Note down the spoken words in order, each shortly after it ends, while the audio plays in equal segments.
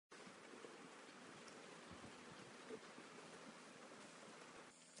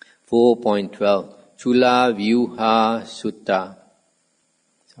4.12 Chula Vyuha Sutta.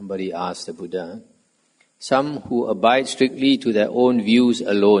 Somebody asked the Buddha. Some who abide strictly to their own views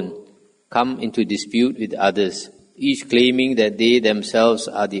alone come into dispute with others, each claiming that they themselves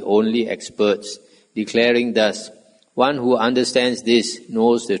are the only experts, declaring thus, one who understands this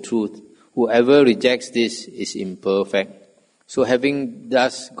knows the truth. Whoever rejects this is imperfect. So having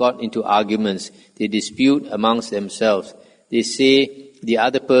thus got into arguments, they dispute amongst themselves. They say the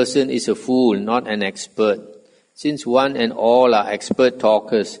other person is a fool, not an expert. Since one and all are expert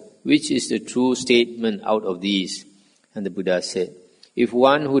talkers, which is the true statement out of these? And the Buddha said, if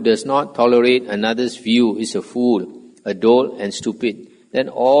one who does not tolerate another's view is a fool, a dolt and stupid, then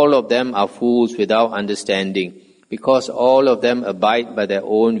all of them are fools without understanding, because all of them abide by their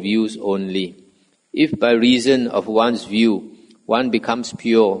own views only. If by reason of one's view, one becomes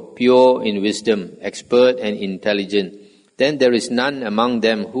pure in wisdom, expert and intelligent, then there is none among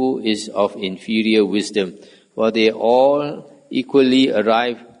them who is of inferior wisdom, for they have all equally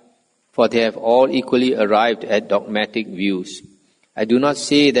arrived at dogmatic views. I do not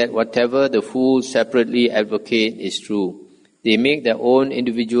say that whatever the fools separately advocate is true. They make their own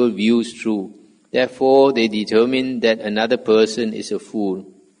individual views true. Therefore, they determine that another person is a fool.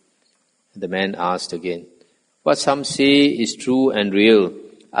 The man asked again, what some say is true and real,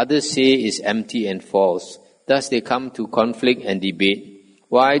 others say is empty and false. Thus they come to conflict and debate.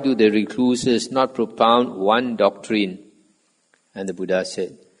 Why do the recluses not propound one doctrine? And the Buddha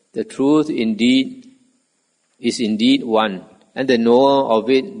said, the truth is indeed one, and the knower of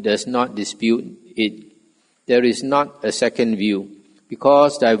it does not dispute it. There is not a second view.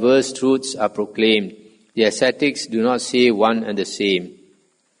 Because diverse truths are proclaimed, the ascetics do not say one and the same.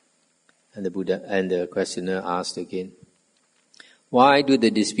 And the questioner asked again, why do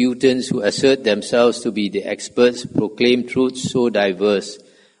the disputants who assert themselves to be the experts proclaim truths so diverse?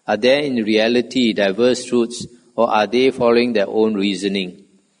 Are there in reality diverse truths, or are they following their own reasoning?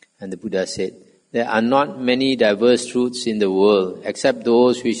 And the Buddha said, there are not many diverse truths in the world, except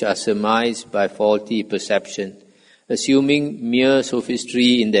those which are surmised by faulty perception. Assuming mere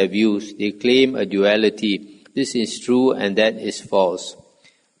sophistry in their views, they claim a duality. This is true and that is false.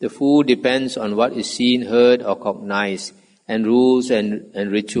 The fool depends on what is seen, heard or cognized, and rules and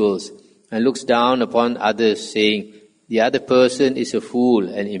rituals, and looks down upon others, saying, the other person is a fool,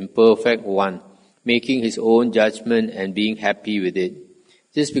 an imperfect one, making his own judgment and being happy with it.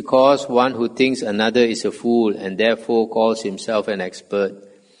 Just because one who thinks another is a fool and therefore calls himself an expert,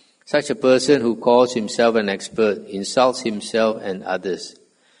 such a person who calls himself an expert insults himself and others.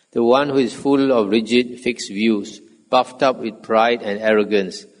 The one who is full of rigid, fixed views, puffed up with pride and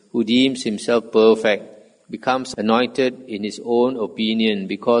arrogance, who deems himself perfect, becomes anointed in his own opinion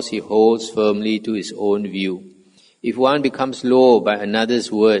because he holds firmly to his own view. If one becomes low by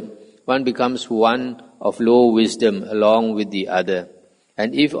another's word, one becomes one of low wisdom along with the other.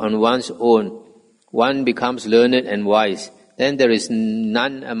 And if on one's own, one becomes learned and wise, then there is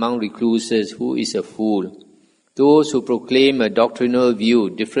none among recluses who is a fool. Those who proclaim a doctrinal view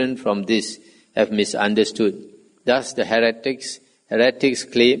different from this have misunderstood. Thus the heretics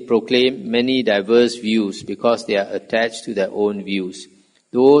proclaim many diverse views because they are attached to their own views.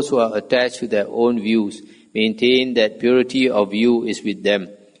 Those who are attached to their own views maintain that purity of view is with them,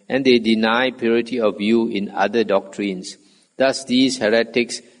 and they deny purity of view in other doctrines. Thus these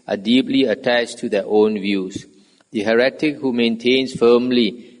heretics are deeply attached to their own views. The heretic who maintains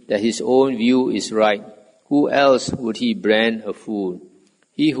firmly that his own view is right, who else would he brand a fool?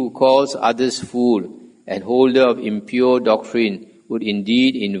 He who calls others fool and holder of impure doctrine would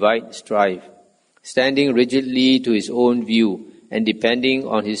indeed invite strife. Standing rigidly to his own view and depending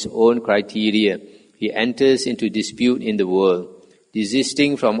on his own criteria, he enters into dispute in the world.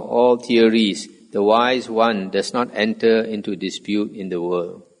 Desisting from all theories, the wise one does not enter into dispute in the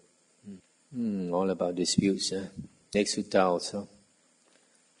world. All about disputes. Next sutta also.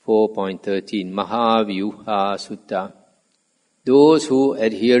 4.13 Mahavyuha Sutta. Those who,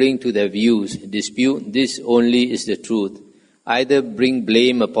 adhering to their views, dispute this only is the truth, either bring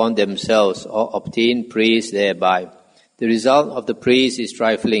blame upon themselves or obtain praise thereby. The result of the praise is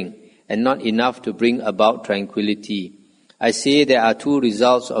trifling and not enough to bring about tranquility. I say there are two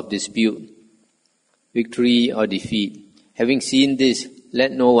results of dispute, victory or defeat. Having seen this,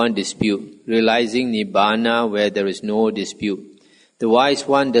 let no one dispute, realizing Nibbana where there is no dispute. The wise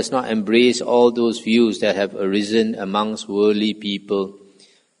one does not embrace all those views that have arisen amongst worldly people.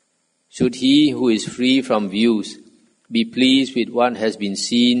 Should he who is free from views be pleased with what has been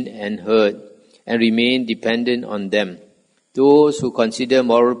seen and heard, and remain dependent on them? Those who consider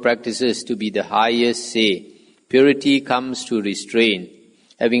moral practices to be the highest say, purity comes to restraint,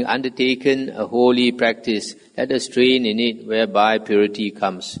 Having undertaken a holy practice, let us train in it whereby purity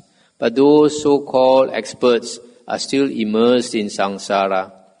comes. But those so-called experts are still immersed in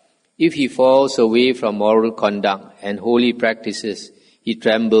samsara. If he falls away from moral conduct and holy practices, he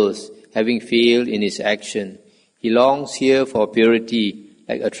trembles, having failed in his action. He longs here for purity,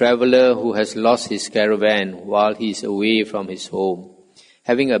 like a traveller who has lost his caravan while he is away from his home.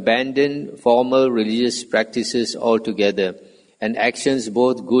 Having abandoned formal religious practices altogether, and actions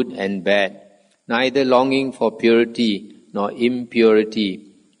both good and bad, neither longing for purity nor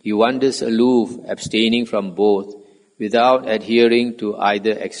impurity, he wanders aloof, abstaining from both, without adhering to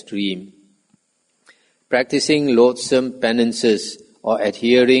either extreme. Practicing loathsome penances or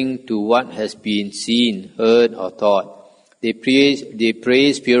adhering to what has been seen, heard or thought, they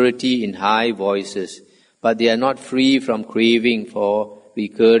praise purity in high voices, but they are not free from craving for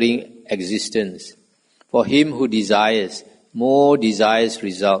recurring existence. For him who desires, more desires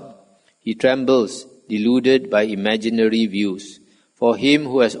result. He trembles, deluded by imaginary views. For him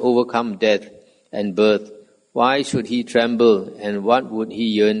who has overcome death and birth, why should he tremble, and what would he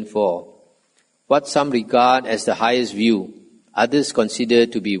yearn for? What some regard as the highest view, others consider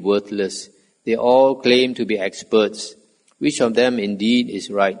to be worthless. They all claim to be experts. Which of them indeed is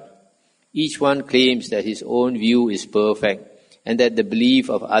right? Each one claims that his own view is perfect, and that the belief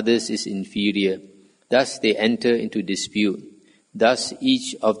of others is inferior. Thus they enter into dispute. Thus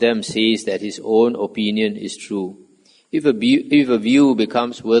each of them says that his own opinion is true. If a view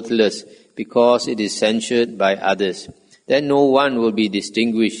becomes worthless because it is censured by others, then no one will be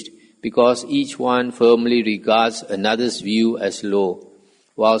distinguished, because each one firmly regards another's view as low,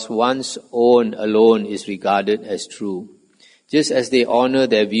 whilst one's own alone is regarded as true. Just as they honor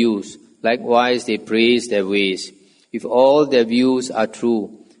their views, likewise they praise their ways. If all their views are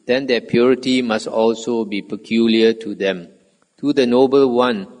true, then their purity must also be peculiar to them. To the Noble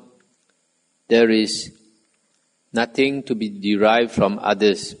One, there is nothing to be derived from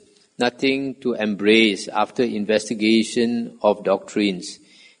others, nothing to embrace after investigation of doctrines.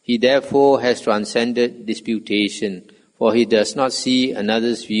 He therefore has transcended disputation, for he does not see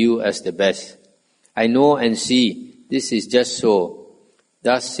another's view as the best. I know and see, this is just so.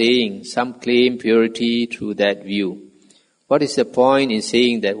 Thus saying, some claim purity through that view. What is the point in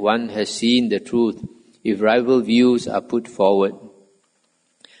saying that one has seen the truth if rival views are put forward?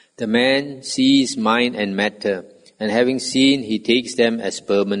 The man sees mind and matter, and having seen, he takes them as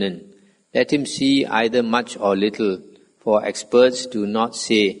permanent. Let him see either much or little, for experts do not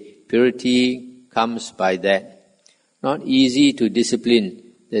say purity comes by that. Not easy to discipline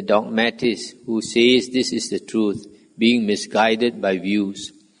the dogmatist who says this is the truth, being misguided by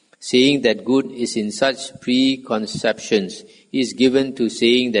views. Saying that good is in such preconceptions, he is given to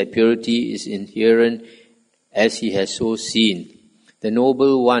saying that purity is inherent as he has so seen. The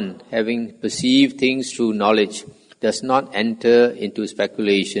Noble One, having perceived things through knowledge, does not enter into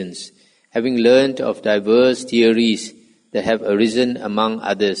speculations. Having learnt of diverse theories that have arisen among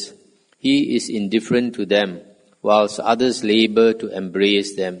others, he is indifferent to them, whilst others labour to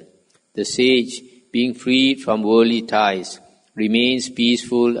embrace them. The sage, being freed from worldly ties, remains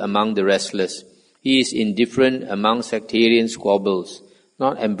peaceful among the restless. He is indifferent among sectarian squabbles,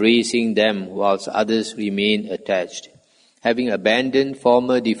 not embracing them whilst others remain attached. Having abandoned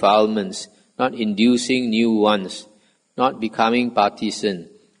former defilements, not inducing new ones, not becoming partisan,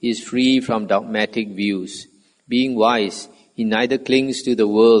 he is free from dogmatic views. Being wise, he neither clings to the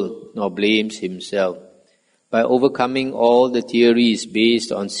world nor blames himself. By overcoming all the theories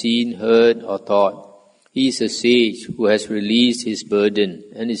based on seen, heard or thought, he is a sage who has released his burden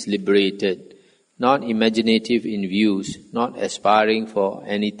and is liberated, not imaginative in views, not aspiring for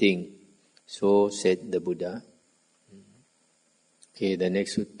anything. So said the Buddha. Okay, the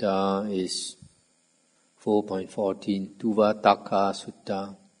next sutta is 4.14, Khuddaka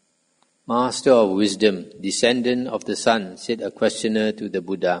Sutta. Master of wisdom, descendant of the sun, said a questioner to the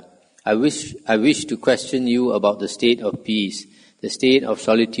Buddha, I wish to question you about the state of peace, the state of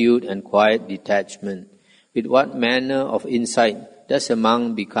solitude and quiet detachment. With what manner of insight does a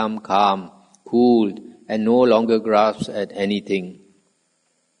monk become calm, cooled, and no longer grasps at anything?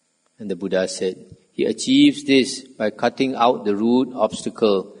 And the Buddha said, he achieves this by cutting out the root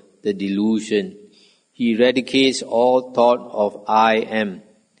obstacle, the delusion. He eradicates all thought of I am.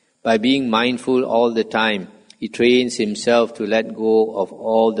 By being mindful all the time, he trains himself to let go of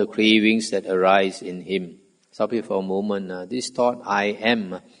all the cravings that arise in him. Stop here for a moment. This thought I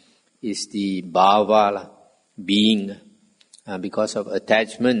am is the bhava, being. Because of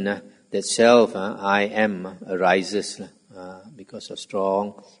attachment, that self, I am, arises because of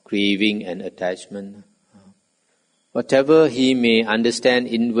strong craving and attachment. Whatever he may understand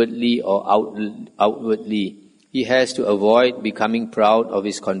inwardly or outwardly, he has to avoid becoming proud of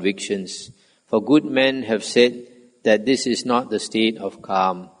his convictions. For good men have said that this is not the state of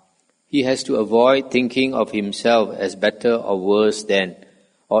calm. He has to avoid thinking of himself as better or worse than,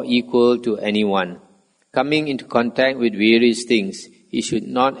 or equal to anyone. Coming into contact with various things, he should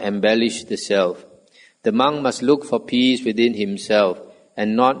not embellish the self. The monk must look for peace within himself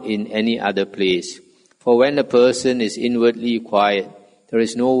and not in any other place. For when a person is inwardly quiet, there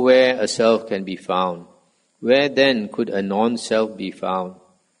is nowhere a self can be found. Where then could a non-self be found?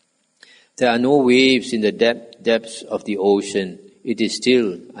 There are no waves in the depths of the ocean. It is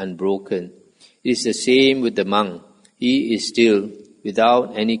still, unbroken. It is the same with the monk. He is still,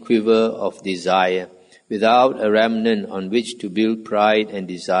 without any quiver of desire, without a remnant on which to build pride and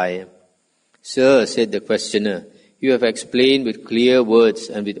desire. Sir, said the questioner, you have explained with clear words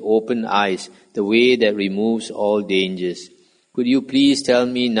and with open eyes the way that removes all dangers. Could you please tell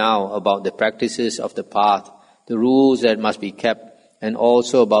me now about the practices of the path, the rules that must be kept, and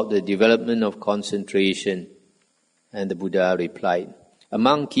also about the development of concentration? And the Buddha replied, a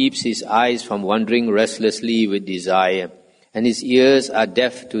monk keeps his eyes from wandering restlessly with desire, and his ears are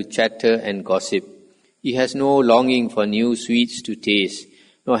deaf to chatter and gossip. He has no longing for new sweets to taste,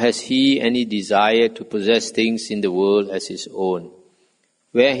 nor has he any desire to possess things in the world as his own.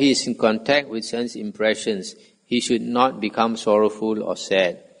 Where he is in contact with sense impressions, he should not become sorrowful or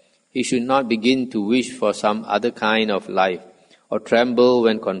sad. He should not begin to wish for some other kind of life, or tremble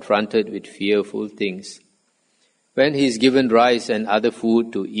when confronted with fearful things. When he is given rice and other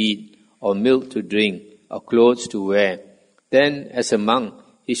food to eat, or milk to drink, or clothes to wear, then as a monk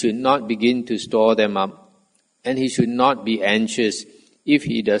he should not begin to store them up, and he should not be anxious if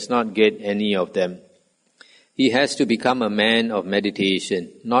he does not get any of them. He has to become a man of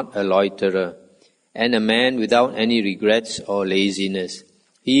meditation, not a loiterer, and a man without any regrets or laziness.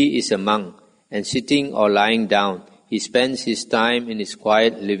 He is a monk, and sitting or lying down, he spends his time in his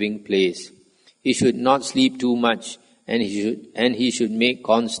quiet living place. He should not sleep too much, and he should make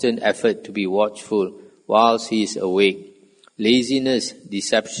constant effort to be watchful whilst he is awake. Laziness,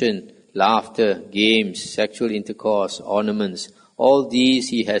 deception, laughter, games, sexual intercourse, ornaments, all these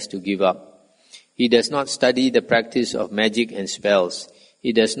he has to give up. He does not study the practice of magic and spells.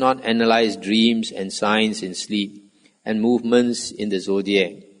 He does not analyze dreams and signs in sleep and movements in the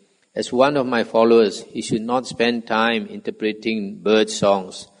zodiac. As one of my followers, he should not spend time interpreting bird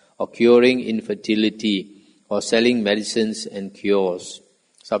songs or curing infertility or selling medicines and cures.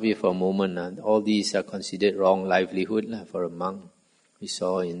 Stop here for a moment. All these are considered wrong livelihood for a monk. We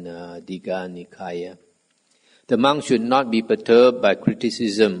saw in Digha Nikaya. The monk should not be perturbed by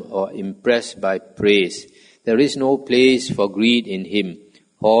criticism or impressed by praise. There is no place for greed in him.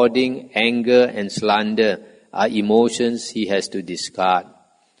 Hoarding, anger, and slander are emotions he has to discard.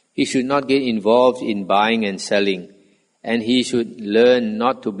 He should not get involved in buying and selling, and he should learn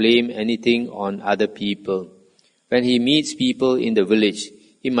not to blame anything on other people. When he meets people in the village,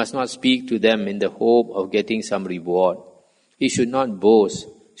 he must not speak to them in the hope of getting some reward. He should not boast,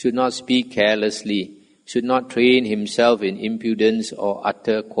 should not speak carelessly, should not train himself in impudence or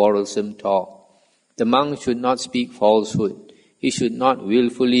utter quarrelsome talk. The monk should not speak falsehood. He should not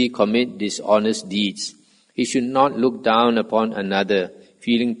willfully commit dishonest deeds. He should not look down upon another,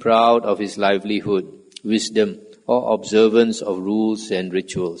 feeling proud of his livelihood, wisdom, or observance of rules and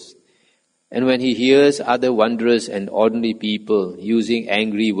rituals. And when he hears other wanderers and ordinary people using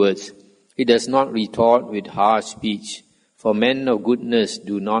angry words, he does not retort with harsh speech, for men of goodness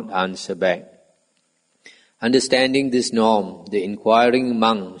do not answer back. Understanding this norm, the inquiring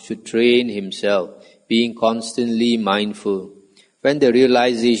monk should train himself, being constantly mindful. When the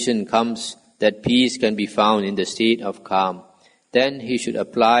realization comes that peace can be found in the state of calm, then he should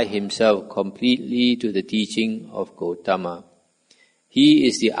apply himself completely to the teaching of Gautama. He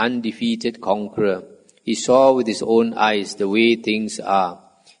is the undefeated conqueror. He saw with his own eyes the way things are.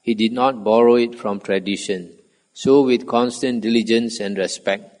 He did not borrow it from tradition. So with constant diligence and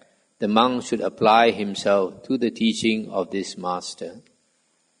respect, the monk should apply himself to the teaching of this master.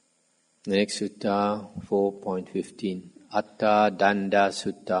 The next sutta, 4.15, Atta Danda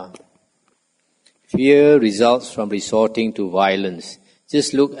Sutta. Fear results from resorting to violence.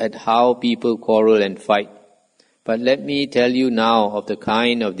 Just look at how people quarrel and fight. But let me tell you now of the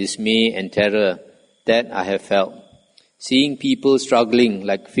kind of dismay and terror that I have felt. Seeing people struggling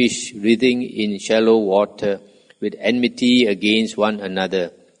like fish writhing in shallow water with enmity against one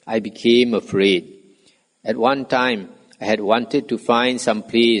another, I became afraid. At one time, I had wanted to find some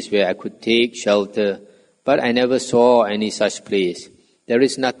place where I could take shelter, but I never saw any such place. There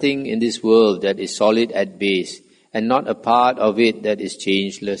is nothing in this world that is solid at base, and not a part of it that is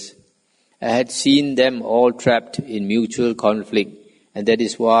changeless. I had seen them all trapped in mutual conflict, and that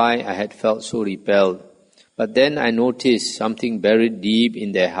is why I had felt so repelled. But then I noticed something buried deep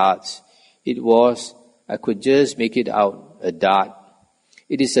in their hearts. It was, I could just make it out, a dart.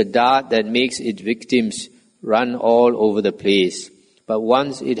 It is a dart that makes its victims run all over the place. But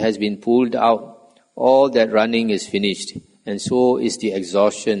once it has been pulled out, all that running is finished, and so is the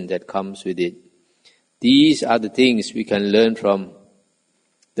exhaustion that comes with it. These are the things we can learn from.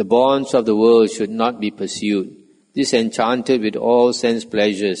 The bonds of the world should not be pursued. Disenchanted with all sense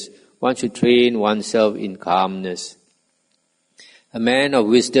pleasures, one should train oneself in calmness. A man of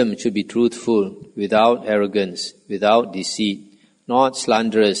wisdom should be truthful, without arrogance, without deceit, not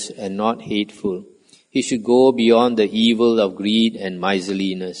slanderous and not hateful. He should go beyond the evil of greed and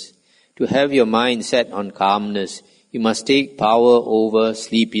miserliness. To have your mind set on calmness, you must take power over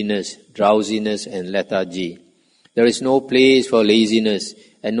sleepiness, drowsiness and lethargy. There is no place for laziness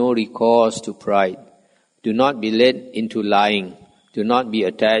and no recourse to pride. Do not be led into lying. Do not be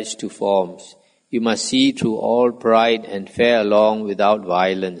attached to forms. You must see through all pride and fare along without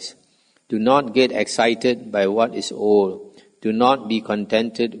violence. Do not get excited by what is old. Do not be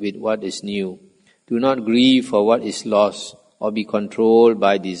contented with what is new. Do not grieve for what is lost or be controlled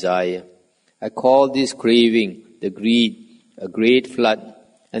by desire. I call this craving, the greed, a great flood,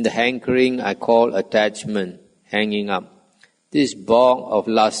 and the hankering I call attachment, hanging up. This bog of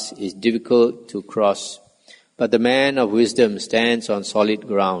lust is difficult to cross, but the man of wisdom stands on solid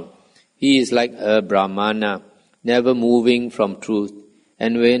ground. He is like a Brahmana, never moving from truth,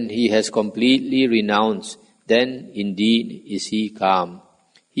 and when he has completely renounced, then indeed is he calm.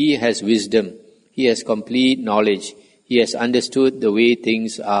 He has wisdom, he has complete knowledge, he has understood the way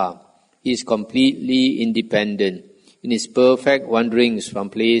things are. He is completely independent. In his perfect wanderings from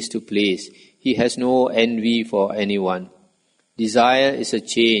place to place, he has no envy for anyone. Desire is a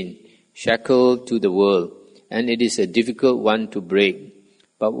chain, shackled to the world, and it is a difficult one to break.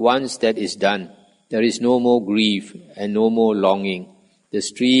 But once that is done, there is no more grief and no more longing. The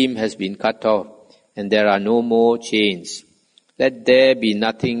stream has been cut off, and there are no more chains. Let there be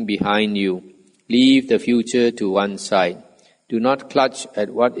nothing behind you. Leave the future to one side. Do not clutch at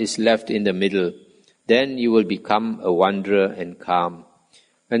what is left in the middle. Then you will become a wanderer and calm.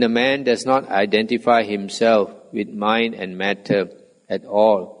 When a man does not identify himself with mind and matter at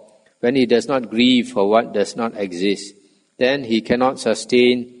all, when he does not grieve for what does not exist, then he cannot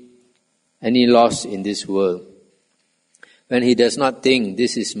sustain any loss in this world. When he does not think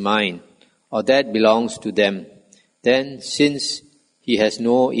this is mine or that belongs to them, then since he has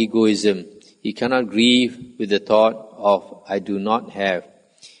no egoism, he cannot grieve with the thought of I do not have.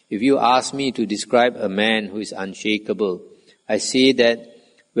 If you ask me to describe a man who is unshakable, I say that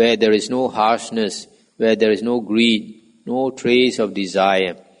where there is no harshness, where there is no greed, no trace of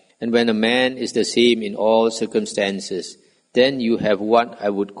desire, and when a man is the same in all circumstances, then you have what I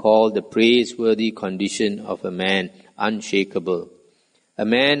would call the praiseworthy condition of a man unshakable. A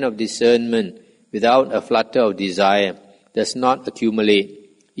man of discernment, without a flutter of desire, does not accumulate.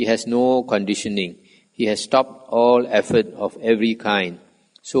 He has no conditioning. He has stopped all effort of every kind.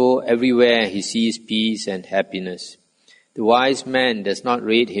 So everywhere he sees peace and happiness. The wise man does not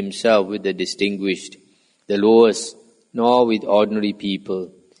rate himself with the distinguished, the lowest, nor with ordinary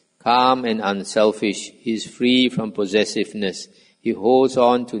people. Calm and unselfish, he is free from possessiveness. He holds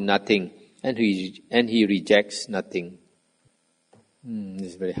on to nothing, and he rejects nothing. This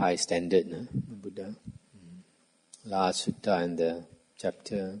is very high standard, no? Buddha. Last sutta in the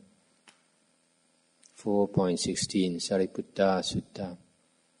chapter 4.16, Sariputta Sutta.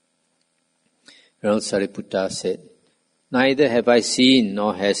 Venerable Sariputta said, Neither have I seen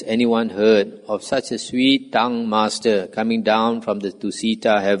nor has anyone heard of such a sweet-tongued master coming down from the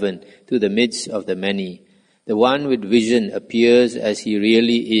Tusita heaven to the midst of the many. The one with vision appears as he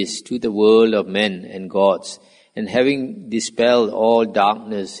really is to the world of men and gods, and having dispelled all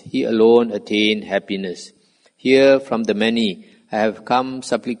darkness, he alone attained happiness. Here from the many I have come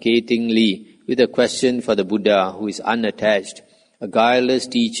supplicatingly with a question for the Buddha who is unattached, a guileless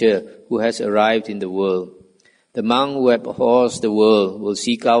teacher who has arrived in the world. The monk who abhors the world will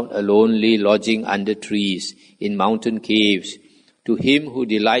seek out a lonely lodging under trees, in mountain caves. To him who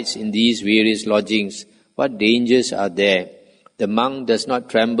delights in these various lodgings, what dangers are there? The monk does not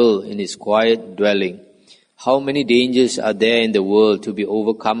tremble in his quiet dwelling. How many dangers are there in the world to be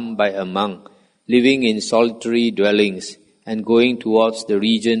overcome by a monk, living in solitary dwellings and going towards the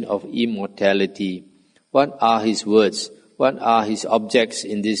region of immortality? What are his words? What are his objects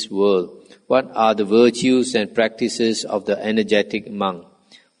in this world? What are the virtues and practices of the energetic monk?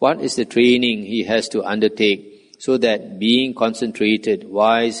 What is the training he has to undertake so that, being concentrated,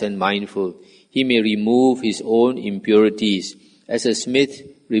 wise and mindful, he may remove his own impurities, as a smith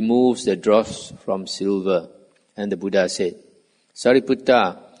removes the dross from silver. And the Buddha said,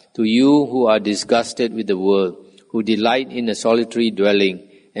 Sariputta, to you who are disgusted with the world, who delight in a solitary dwelling,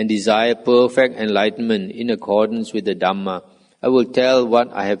 and desire perfect enlightenment in accordance with the Dhamma, I will tell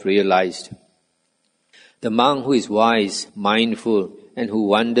what I have realized. The monk who is wise, mindful, and who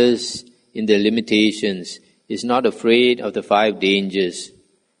wanders in the limitations is not afraid of the 5 dangers,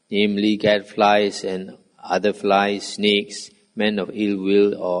 namely gadflies and other flies, snakes, men of ill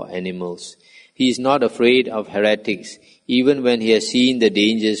will, or animals. He is not afraid of heretics, even when he has seen the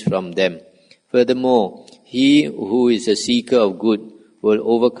dangers from them. Furthermore, he who is a seeker of good will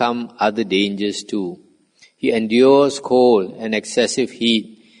overcome other dangers too. He endures cold and excessive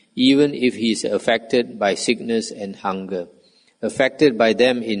heat, even if he is affected by sickness and hunger. Affected by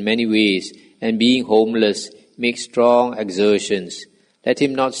them in many ways, and being homeless, makes strong exertions. Let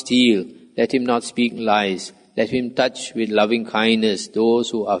him not steal, let him not speak lies, let him touch with loving kindness those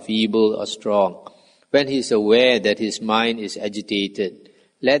who are feeble or strong. When he is aware that his mind is agitated,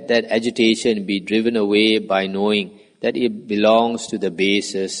 let that agitation be driven away by knowing that it belongs to the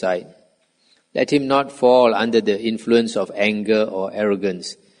baser side. Let him not fall under the influence of anger or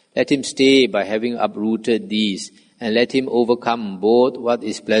arrogance. Let him stay by having uprooted these, and let him overcome both what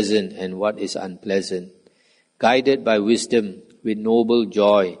is pleasant and what is unpleasant. Guided by wisdom, with noble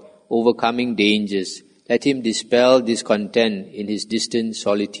joy, overcoming dangers, let him dispel discontent in his distant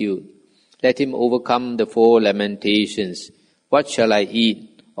solitude. Let him overcome the 4 lamentations. What shall I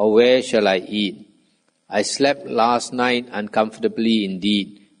eat, or where shall I eat? I slept last night uncomfortably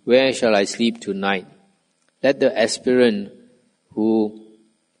indeed. Where shall I sleep tonight? Let the aspirant who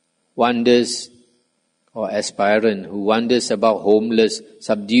wanders about homeless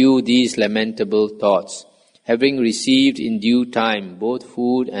subdue these lamentable thoughts. Having received in due time both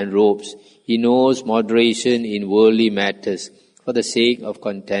food and robes, he knows moderation in worldly matters for the sake of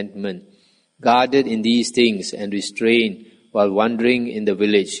contentment. Guarded in these things and restrained while wandering in the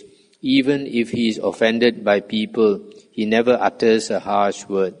village, even if he is offended by people, he never utters a harsh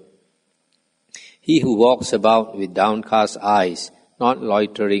word. He who walks about with downcast eyes, not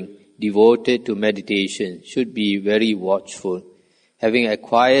loitering, devoted to meditation, should be very watchful. Having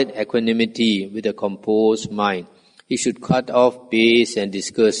acquired equanimity with a composed mind, he should cut off base and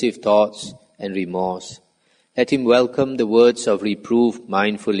discursive thoughts and remorse. Let him welcome the words of reproof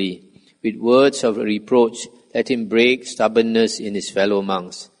mindfully. With words of reproach, let him break stubbornness in his fellow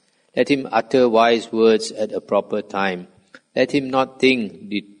monks. Let him utter wise words at a proper time. Let him not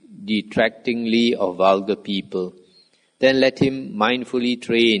think detractingly of vulgar people. Then let him mindfully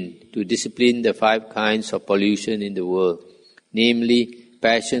train to discipline the 5 kinds of pollution in the world, namely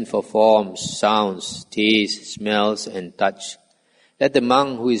passion for forms, sounds, taste, smells, and touch. Let the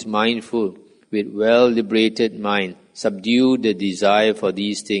monk who is mindful, with well-liberated mind, subdue the desire for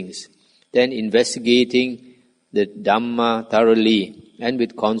these things. Then, investigating the Dhamma thoroughly and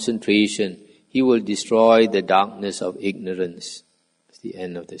with concentration, he will destroy the darkness of ignorance. That's the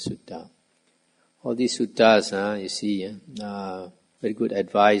end of the sutta. All these suttas, you see, very good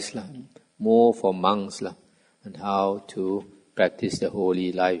advice, more for monks, on how to practice the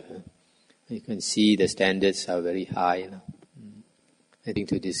holy life. You can see the standards are very high. Anything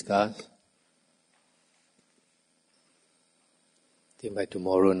to discuss? I think by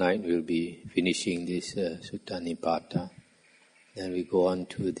tomorrow night we'll be finishing this Sutta Nipata. Then we go on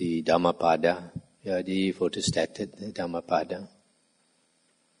to the Dhammapada. We already photostated the Dhammapada.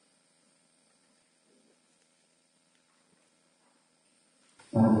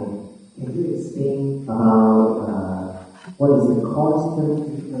 Can you explain about what is the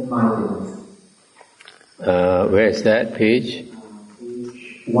constant mindfulness? Where is that page?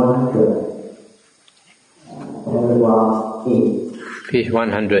 Page 100. Paragraph 8. Page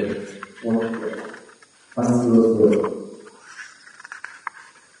 100. 100. 100.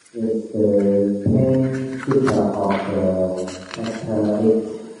 It's the 10th sutta of chapter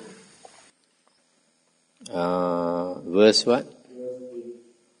 8. Verse what?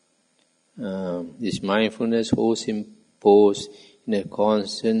 This mindfulness holds him posed in a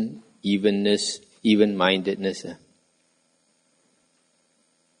constant even-mindedness.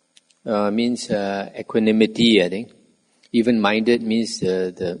 Means equanimity, I think. Even-minded means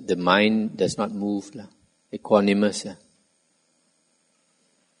the mind does not move. Equanimous.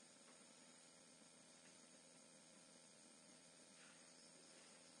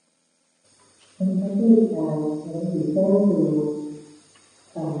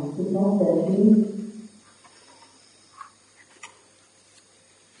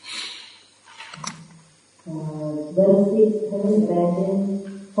 verse 6, having abandoned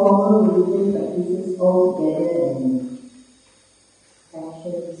formal religious practices altogether and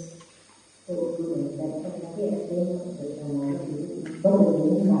actions so good and bad. Can you explain what do you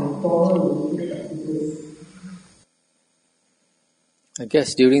mean by formal religious practices? I guess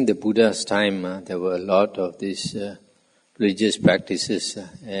during the Buddha's time, there were a lot of these religious practices,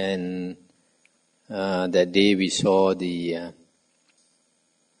 and that day we saw the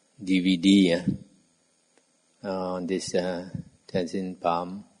DVD on this Tenzin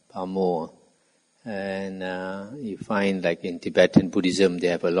Palmo, and you find like in Tibetan Buddhism they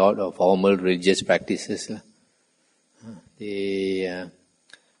have a lot of formal religious practices. They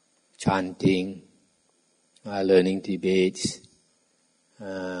chanting, learning debates,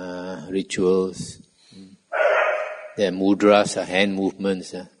 rituals, their mudras, hand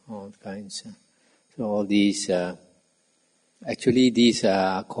movements, all kinds. So all these, actually these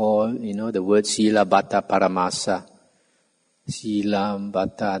are called, the word Sila Bhatta Paramasa. Sila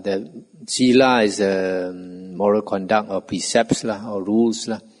Bhatta, the Sila is moral conduct or precepts or rules.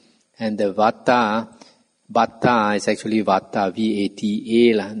 And the Vata is actually Vata,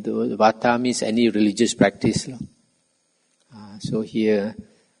 V-A-T-A. The Vata means any religious practice. So here,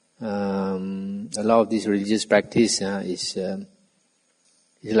 a lot of this religious practice is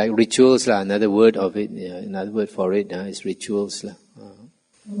like rituals. Another word of it, another word for it is rituals. We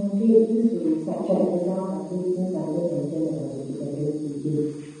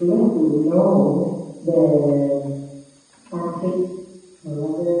have to know the tantric,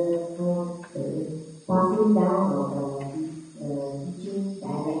 passing down of teaching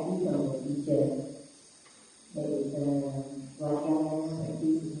directly from the teacher. There is Vajrayana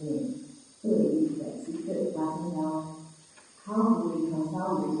practice in it. So it is like secret passing down. How do we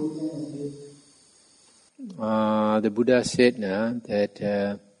reconcile the wisdom of this? The Buddha said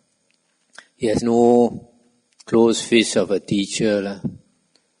that he has no close fist of a teacher.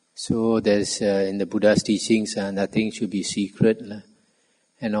 So there's in the Buddha's teachings, nothing should be secret.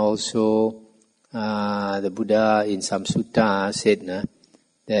 And also, the Buddha in some sutta said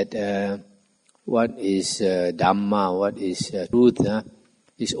that what is Dhamma, what is truth,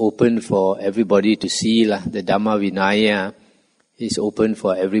 is open for everybody to see. The Dhamma Vinaya is open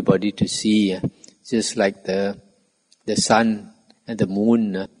for everybody to see. Just like the sun and the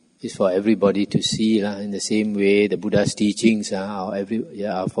moon is for everybody to see. In the same way, the Buddha's teachings are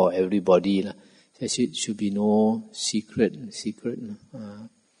for everybody. There should be no secret.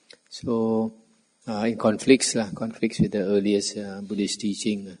 So, in conflicts with the earliest Buddhist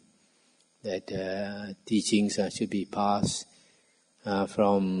teaching, that teachings should be passed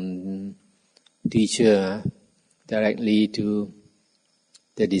from teacher directly to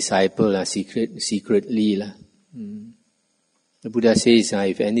the disciple secretly. The Buddha says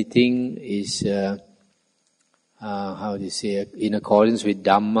if anything is in accordance with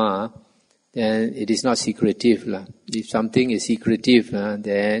Dhamma, then it is not secretive. If something is secretive,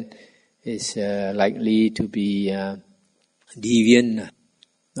 then it's likely to be deviant,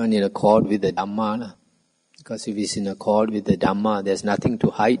 not in accord with the Dhamma. Because if it's in accord with the Dhamma, there's nothing to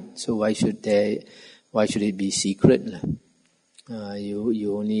hide. So why should it be secret?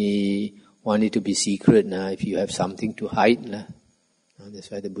 You only want it to be secret if you have something to hide. That's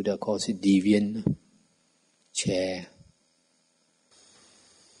why the Buddha calls it deviant, chair.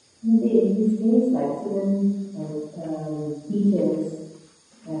 In this case, like certain teachers,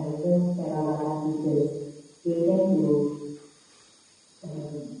 certain Theravada teachers, they tend to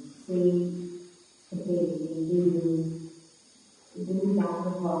say, okay, we do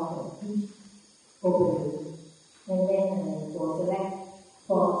Dhamma talk and teach openly. And then for select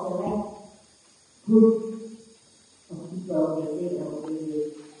group of people, they say,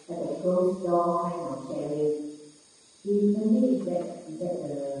 they have a closed door kind of sharing. Do you think is that the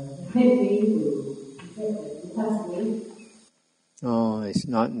right way to, is that the Buddha's way? No, it's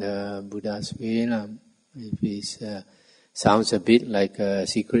not the Buddha's way. If it sounds a bit like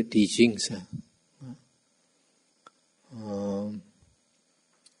secret teachings.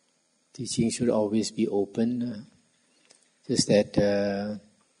 Teaching should always be open. Just that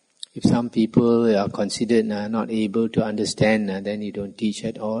if some people are considered not able to understand, then you don't teach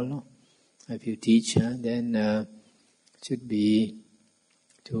at all. If you teach, then it should be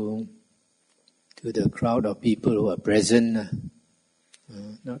to the crowd of people who are present,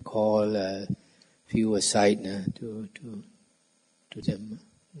 not call few aside to them.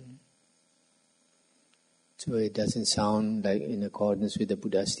 So it doesn't sound like in accordance with the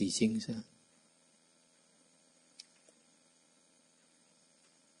Buddha's teachings.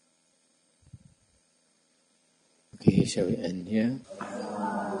 Okay, shall we end here?